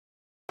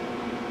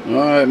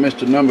Alright,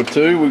 Mr. Number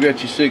 2, we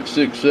got you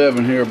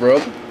 667 here,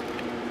 brother.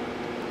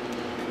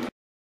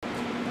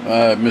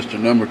 Alright, Mr.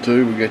 Number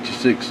 2, we got you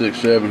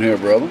 667 here,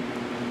 brother.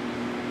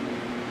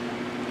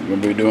 We're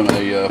going to be doing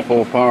a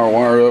full power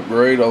wire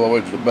upgrade all the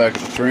way to the back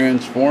of the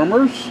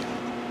transformers.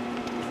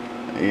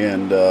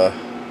 And going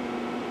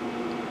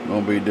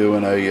to be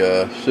doing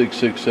a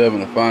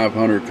 667 to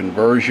 500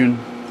 conversion.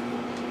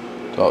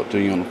 Talk to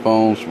you on the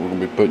phone, so we're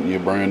going to be putting you a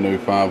brand new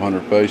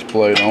 500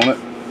 faceplate on it.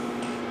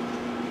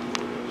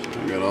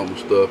 I got all my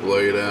stuff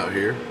laid out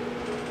here.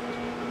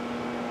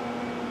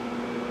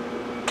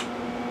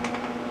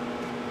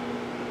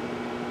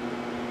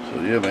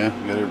 So yeah, man,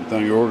 got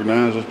everything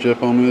organized. Let's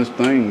jump on this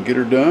thing and get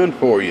her done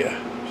for you,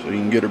 so you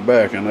can get her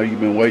back. I know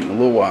you've been waiting a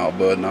little while,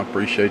 bud, and I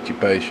appreciate your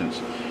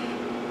patience.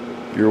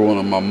 You're one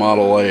of my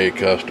Model A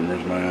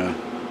customers, man.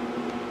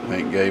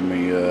 Ain't gave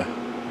me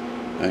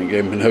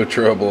no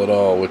trouble at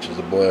all, which is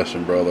a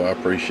blessing, brother. I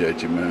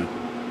appreciate you, man.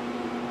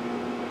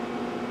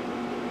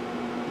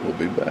 We'll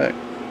be back.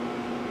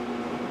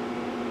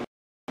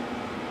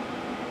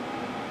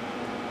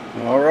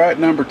 Alright,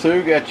 Number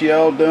 2, got you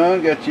all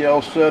done, got you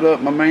all set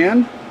up, my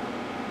man.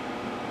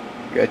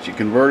 Got you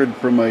converted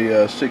from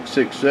a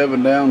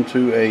 667 down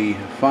to a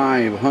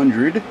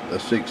 500, a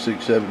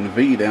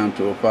 667V down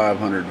to a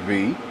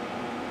 500V.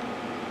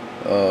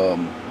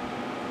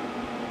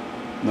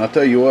 And I'll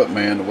tell you what,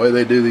 man, the way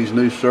they do these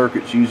new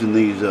circuits using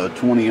these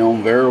 20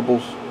 ohm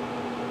variables,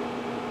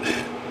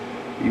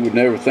 you would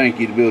never think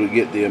you'd be able to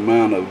get the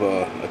amount of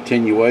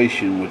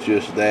attenuation with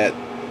just that,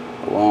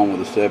 along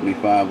with a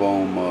 75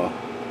 ohm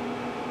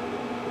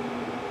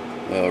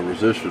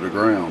resistor to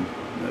ground,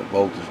 that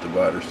voltage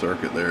divider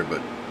circuit there. But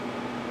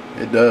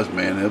it does,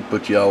 man. It'll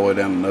put you all the way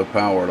down to no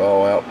power at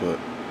all output.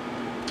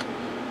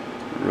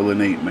 Really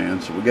neat,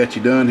 man. So we got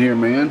you done here,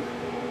 man.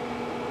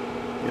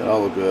 Got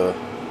all the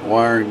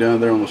wiring done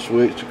there on the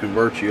switch to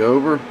convert you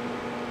over.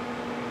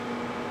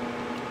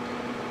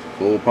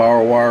 Full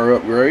power wire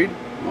upgrade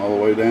all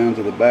the way down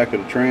to the back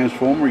of the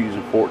transformer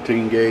using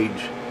 14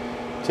 gauge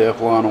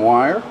Teflon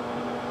wire.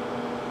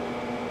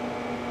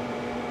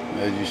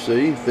 As you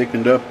see,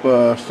 thickened up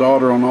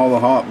solder on all the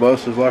hot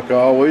buses like I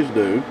always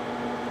do.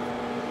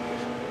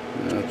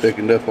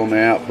 Thickened up on the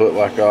output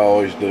like I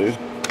always do.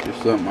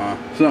 Just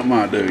something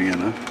I do, you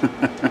know.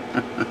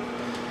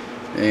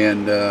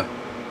 And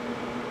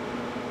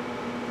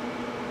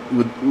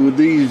with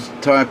these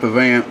type of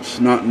amps,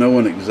 not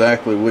knowing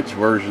exactly which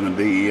version of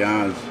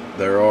DEIs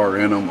there are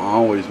in them, I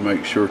always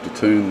make sure to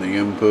tune the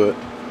input.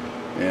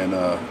 And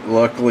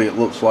luckily it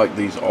looks like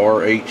these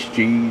are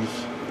HGs.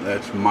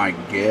 That's my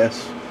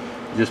guess,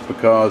 just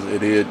because it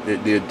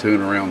did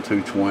tune around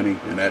 220,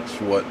 and that's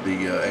what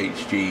the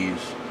HGs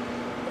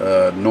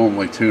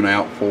normally tune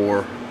out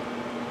for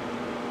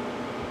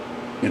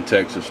in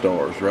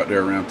Texasstars, right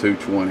there around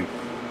 220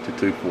 to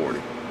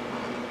 240.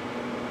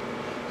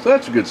 So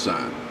that's a good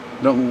sign.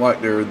 Don't look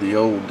like they're the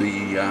old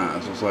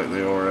DEIs. Looks like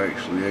they are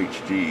actually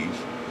HGs.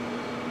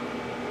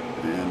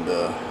 And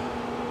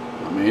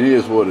I mean, it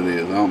is what it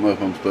is. I don't know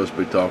if I'm supposed to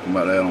be talking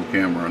about that on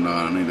camera or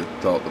not. I need to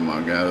talk to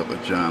my guy up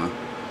in China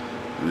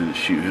and then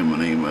shoot him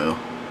an email.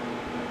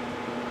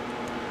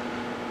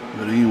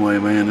 But anyway,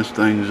 man, this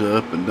thing's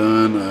up and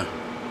done.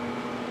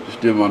 Just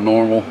did my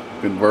normal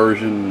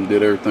conversion,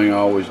 did everything I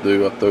always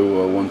do. I throw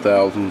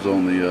 1000s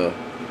on the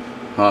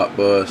hot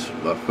bus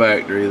by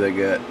factory. They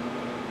got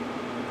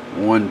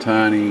one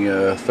tiny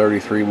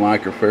 33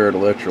 microfarad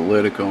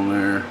electrolytic on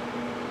there.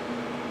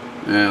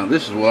 Now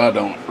this is what I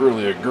don't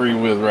really agree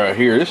with right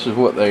here. This is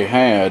what they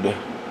had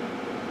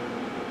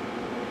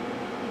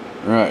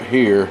right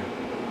here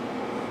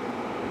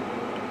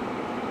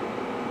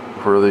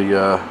for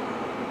the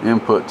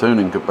input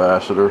tuning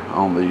capacitor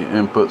on the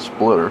input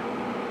splitter,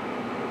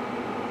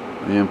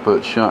 the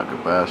input shunt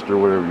capacitor,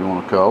 whatever you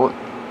want to call it.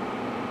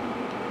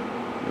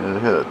 Yeah, they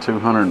had a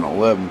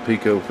 211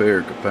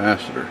 picofarad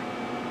capacitor,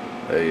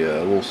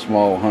 a little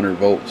small 100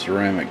 volt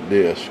ceramic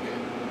disc.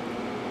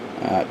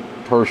 I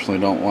personally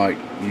don't like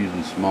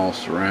using small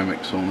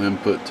ceramics on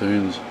input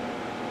tunes.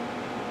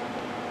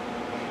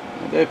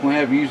 I definitely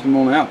have used them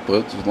on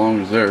outputs as long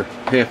as they're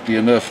hefty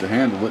enough to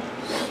handle it.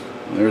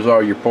 And there's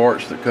all your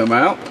parts that come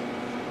out.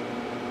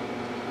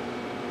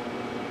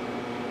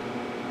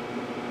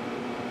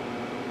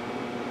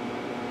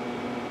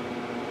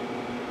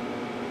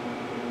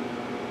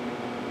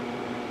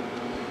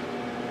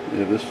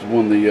 Yeah, this is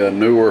one of the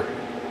newer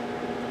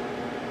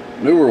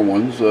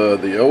ones.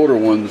 The older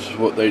ones,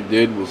 what they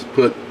did was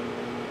put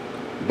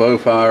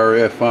both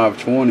IRF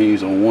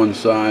 520s on one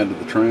side of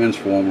the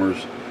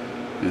transformers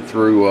and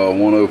threw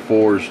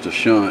 104s to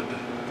shunt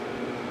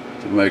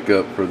to make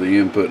up for the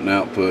input and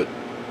output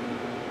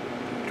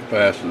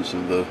capacitance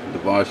of the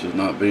devices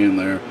not being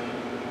there.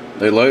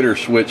 They later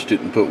switched it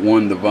and put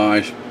one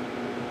device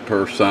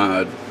per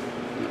side.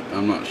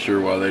 I'm not sure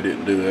why they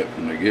didn't do that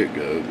from the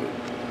get-go, but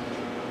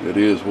it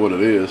is what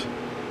it is.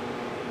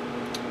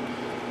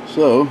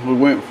 So we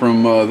went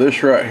from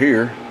this right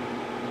here,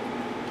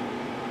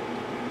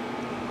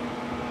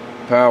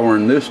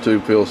 powering this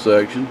 2-pin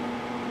section.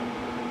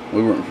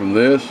 We went from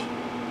this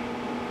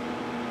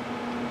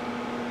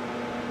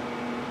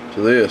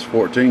to this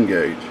 14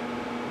 gauge.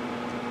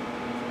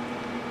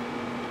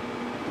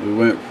 We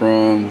went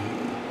from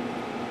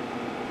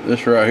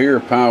this right here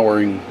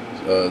powering,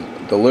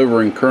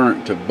 delivering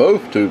current to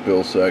both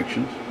two-pill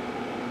sections,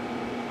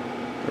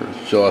 or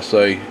shall I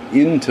say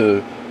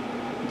into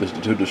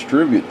to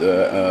distribute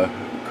the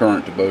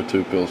current to both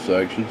two-pill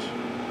sections,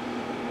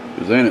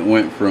 because then it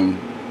went from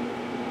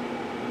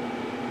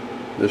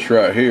this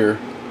right here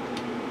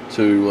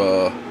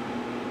to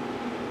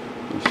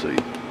let's see,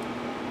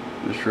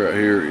 this right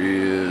here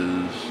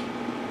is,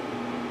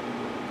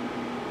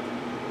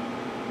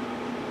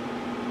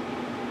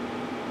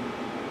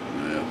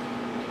 yeah,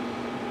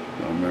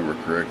 if I remember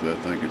correctly, I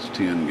think it's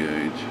 10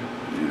 gauge,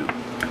 yeah,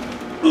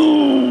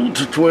 oh,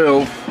 to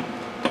 12,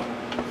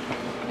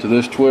 to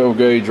this 12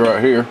 gauge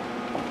right here.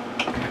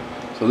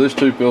 So this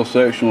two-pill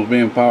section was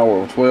being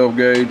powered with 12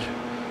 gauge,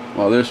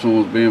 while this one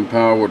was being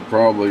powered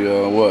probably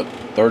what,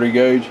 30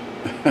 gauge?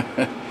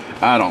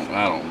 I don't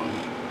know.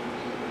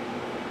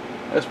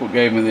 That's what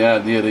gave me the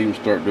idea to even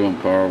start doing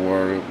power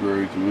wire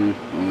upgrades, man,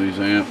 on these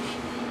amps.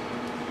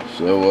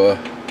 So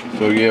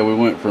yeah, we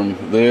went from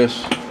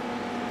this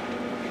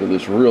to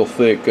this real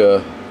thick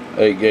 8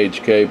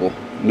 gauge cable.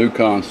 New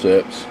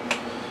Concepts.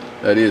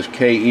 That is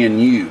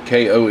KNU,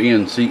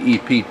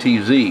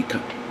 KONCEPTZ,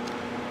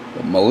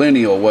 the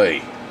Millennial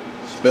Way,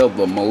 spelled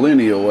the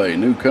Millennial Way.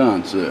 New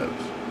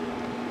Concepts.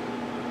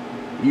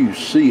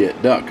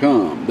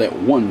 YouSeeIt.com. That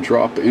One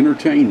Drop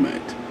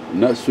Entertainment.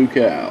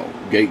 Nutsukal.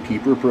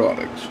 Gatekeeper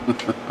products.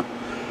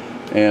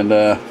 And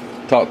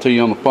talked to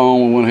you on the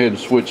phone. We went ahead and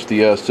switched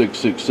the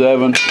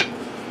 667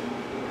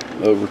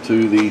 over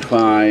to the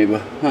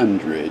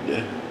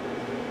 500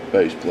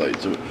 base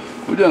plate. So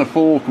we've done a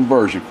full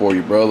conversion for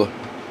you, brother.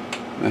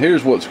 Now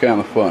here's what's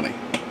kind of funny.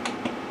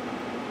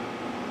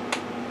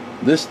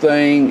 This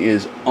thing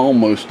is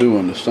almost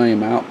doing the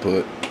same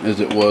output as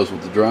it was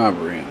with the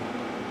driver in.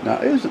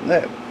 Now isn't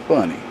that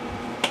funny?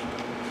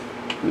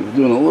 It's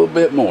doing a little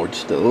bit more,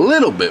 just a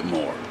little bit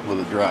more with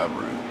the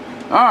driver in.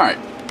 Alright.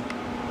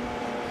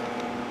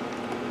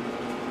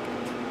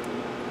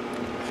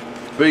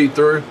 Feed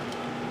through.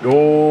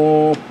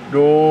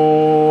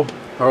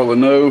 Hardly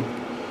no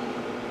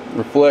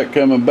reflect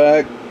coming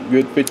back.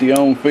 Good 50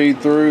 ohm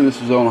feed through.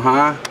 This is on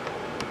high.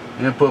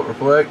 Input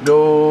reflect.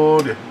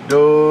 Just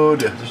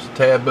a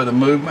tad bit of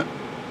movement.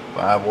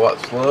 5 watt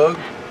slug.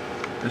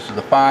 This is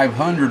the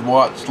 500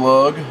 watt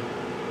slug.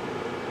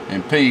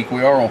 In peak,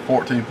 we are on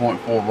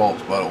 14.4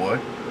 volts, by the way.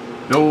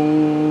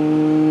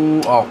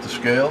 Off the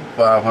scale,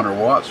 500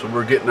 watts. So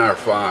we're getting our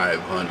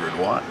 500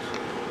 watts.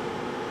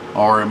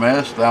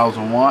 RMS,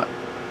 1000 watt. I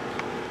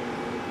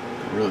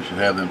really should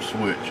have them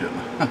switch, shouldn't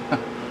I?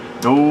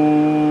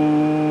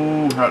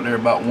 Right there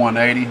about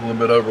 180, a little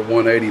bit over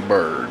 180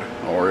 bird,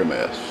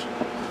 RMS.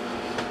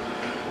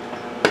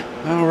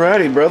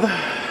 Alrighty, brother.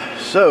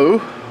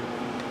 So,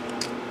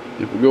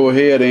 if we go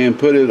ahead and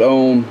put it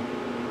on,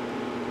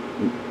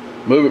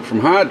 move it from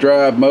high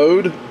drive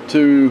mode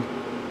to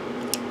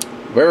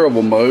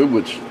variable mode,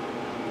 which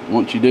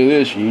once you do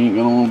this, you ain't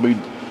gonna want to be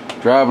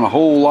driving a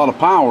whole lot of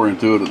power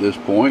into it at this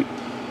point.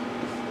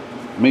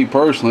 Me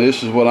personally,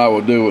 this is what I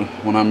would do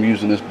when I'm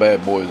using this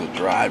bad boy as a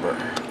driver.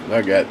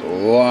 I got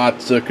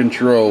lots of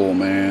control,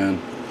 man.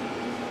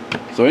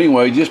 So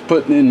anyway, just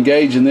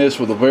engaging this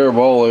with a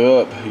variable all the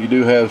way up, you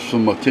do have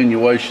some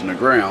attenuation to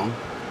ground.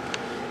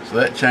 So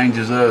that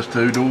changes us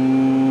to a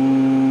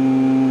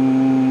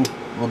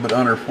little bit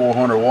under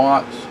 400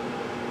 watts.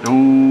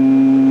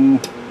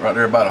 Right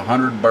there about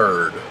 100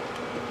 bird.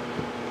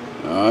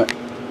 Alright.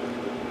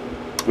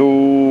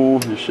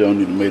 Just showing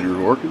you the meter's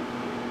working.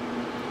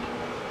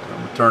 I'm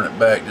going to turn it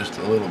back just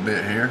a little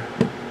bit here.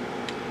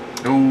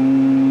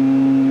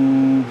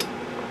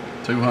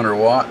 200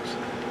 watts.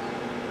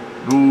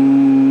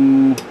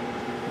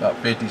 About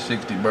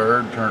 50-60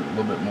 bird. Turn it a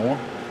little bit more.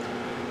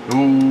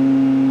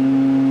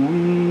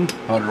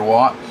 100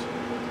 watts.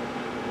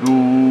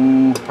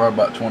 Probably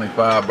about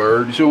 25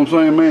 bird. You see what I'm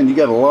saying, man? You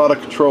got a lot of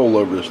control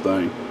over this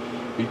thing.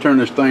 You turn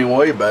this thing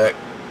way back,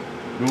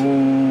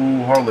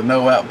 hardly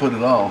no output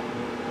at all.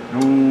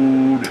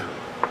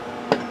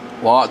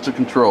 Lots of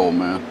control,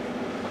 man.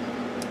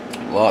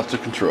 Lots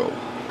of control.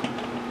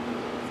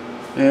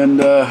 And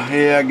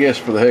yeah, I guess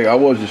for the heck, I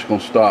was just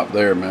gonna stop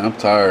there, man. I'm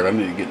tired. I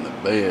need to get in the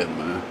bed,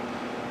 man.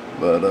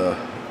 But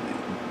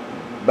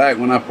back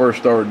when I first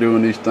started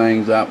doing these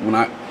things, when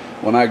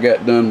I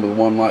got done with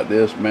one like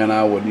this, man,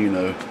 I would,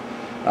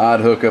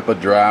 I'd hook up a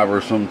driver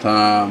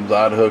sometimes.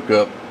 I'd hook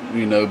up,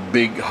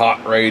 big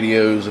hot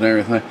radios and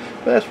everything.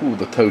 But that's with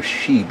the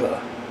Toshiba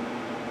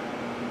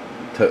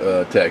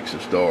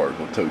Texastars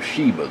with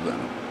Toshibas in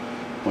them.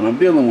 When I'm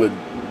dealing with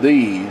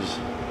these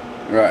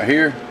right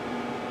here,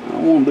 I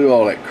don't want to do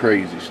all that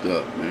crazy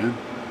stuff, man.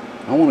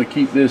 I want to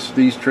keep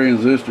these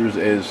transistors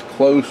as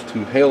close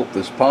to health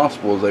as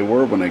possible as they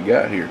were when they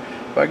got here.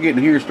 If I get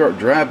in here and start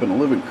driving the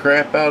living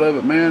crap out of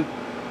it, man,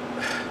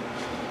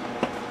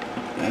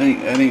 that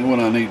ain't what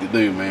I need to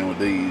do, man, with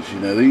these.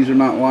 These are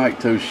not like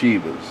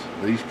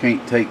Toshibas. These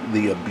can't take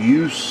the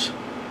abuse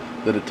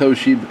that a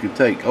Toshiba can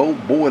take. Oh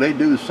boy, they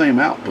do the same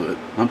output.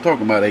 I'm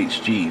talking about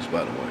HGs,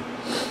 by the way.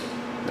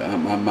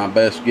 My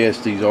best guess,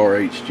 these are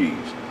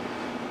HGs.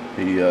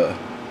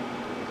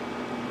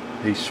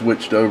 He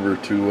switched over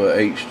to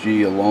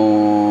HG I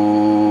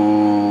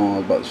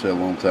was about to say a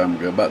long time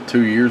ago, about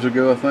 2 years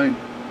ago, I think.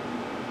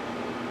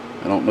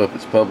 I don't know if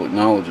it's public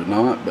knowledge or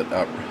not, but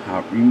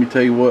let me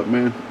tell you what,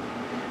 man,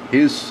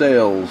 his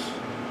sales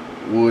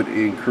would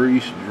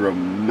increase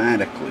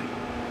dramatically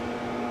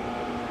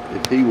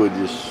if he would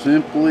just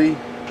simply,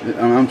 and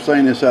I'm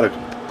saying this out of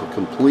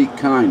complete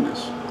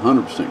kindness,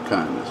 100%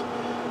 kindness,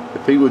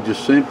 if he would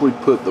just simply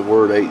put the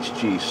word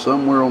HG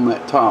somewhere on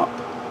that top,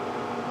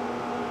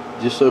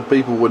 just so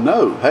people would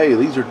know, hey,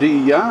 these are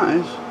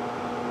DEIs,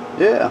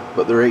 yeah,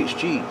 but they're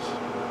HGs.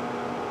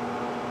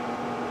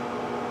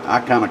 I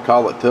kind of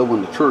call it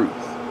telling the truth.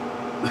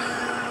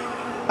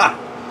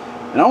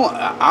 And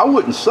I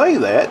wouldn't say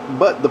that,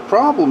 but the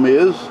problem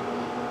is,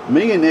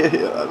 me and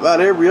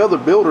about every other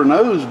builder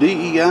knows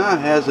DEI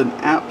has an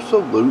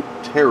absolute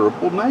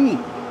terrible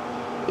name.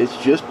 It's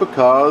just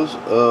because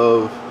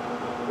of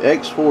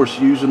X-Force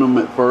using them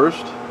at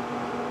first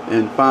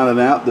and finding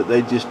out that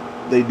they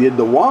did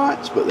the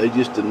watts, but they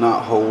just did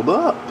not hold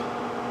up.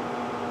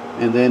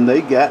 And then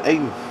they got a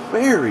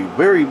very,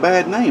 very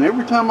bad name.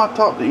 Every time I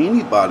talk to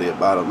anybody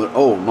about them, they're,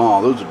 oh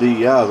no, those are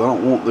DEIs, I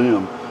don't want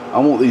them. I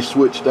want these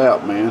switched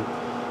out, man.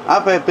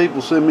 I've had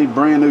people send me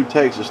brand new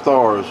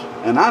Texastars,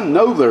 and I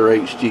know they're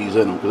HGs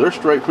in them because they're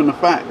straight from the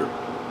factory.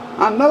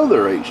 I know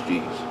they're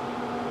HGs.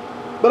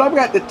 But I've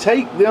got to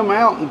take them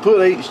out and put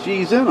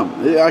HGs in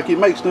them. Like, it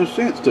makes no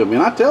sense to me.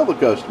 And I tell the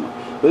customer,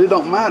 but it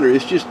don't matter.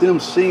 It's just them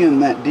seeing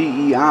that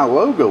DEI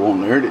logo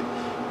on there that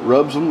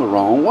rubs them the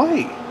wrong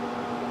way.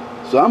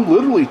 So I'm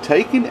literally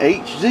taking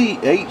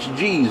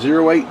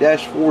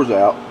HG08-4s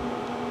out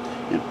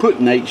and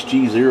putting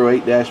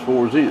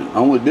HG08-4s in. The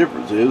only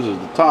difference is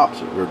the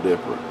tops are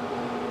different.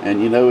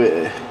 And you know,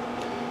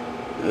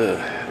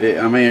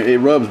 I mean, it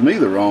rubs me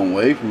the wrong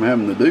way from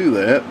having to do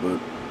that, but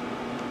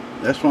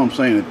that's what I'm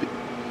saying. If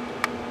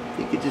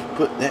you could just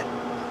put that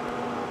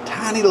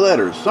tiny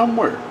letters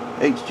somewhere,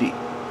 HG,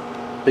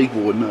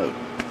 people would know.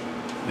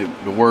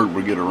 The word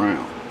would get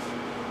around.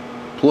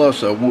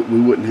 Plus, we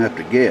wouldn't have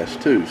to guess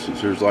too, since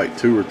there's like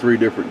 2 or 3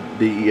 different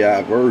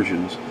DEI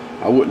versions.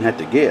 I wouldn't have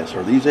to guess,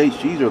 are these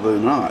HGs or are they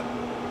not?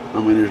 I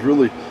mean,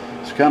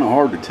 it's kind of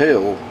hard to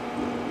tell.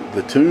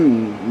 The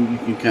tune you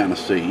can kind of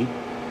see.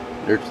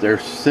 They're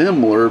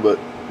similar, but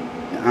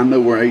I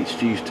know where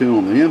HG's tune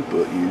on the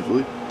input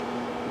usually.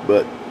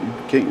 But you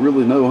can't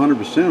really know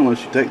 100%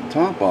 unless you take the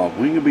top off.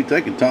 We ain't gonna be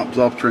taking tops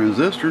off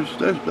transistors,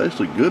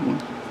 especially good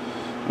ones.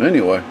 But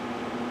anyway,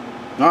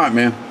 all right,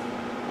 man.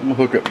 I'm gonna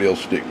hook up the old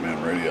stick man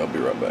radio. I'll be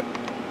right back.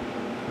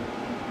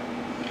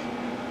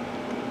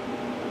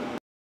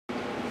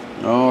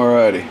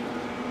 Alrighty,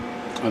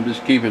 I'm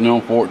just keeping it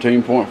on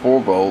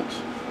 14.4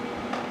 volts.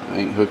 I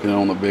ain't hooking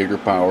on the bigger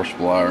power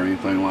supply or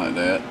anything like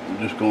that. I'm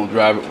just going to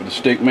drive it with the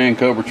Stickman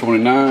Cobra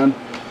 29.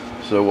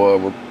 So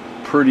we're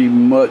pretty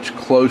much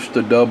close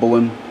to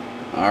doubling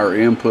our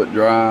input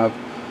drive.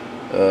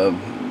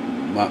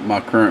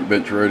 My current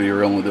bench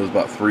radio only does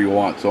about 3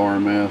 watts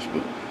RMS,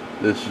 but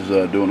this is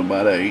doing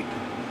about 8,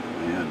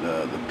 and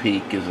the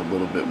peak is a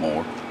little bit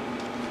more.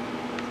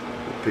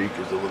 The peak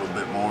is a little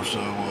bit more, so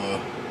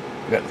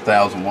we got the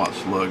 1000 watt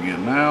slug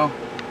in now.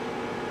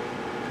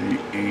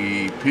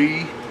 PEP.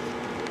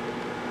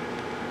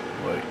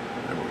 Wait,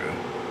 there we go.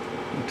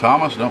 And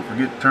Thomas, don't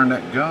forget to turn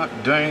that god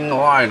dang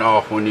light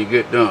off when you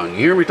get done. You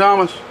hear me,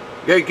 Thomas?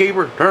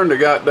 Gatekeeper, turn the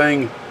god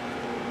dang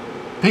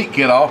peak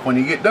kit off when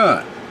you get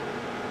done.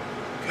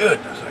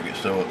 Goodness, I get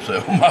so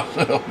upset with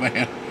myself,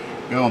 man.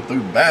 Going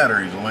through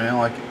batteries, man,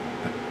 like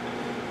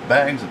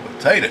bags of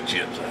potato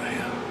chips out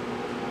here.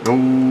 Go. A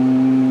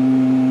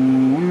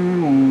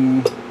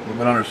little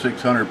bit under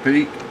 600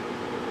 peak.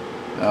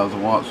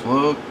 1000 watt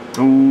slug.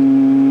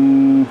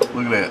 Ooh,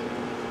 look at that.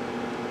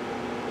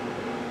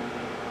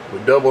 We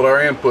doubled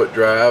our input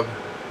drive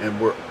and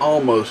we're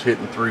almost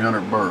hitting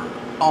 300 bird.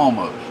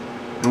 Almost.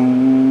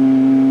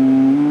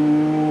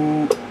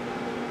 Ooh.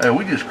 Hey,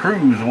 we just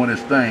cruising with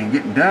this thing.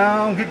 Getting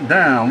down,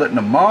 letting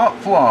the mop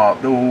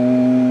flop.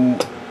 Ooh.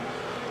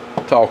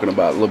 Talking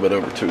about a little bit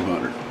over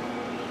 200.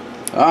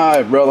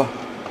 Alright, brother.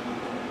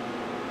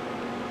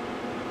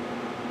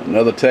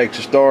 Another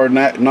Texastar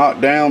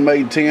knocked down,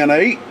 made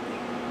 10-8.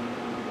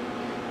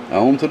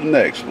 On to the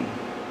next one.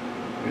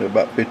 We got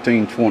about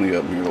 15-20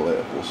 of them here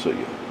left. We'll see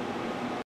you.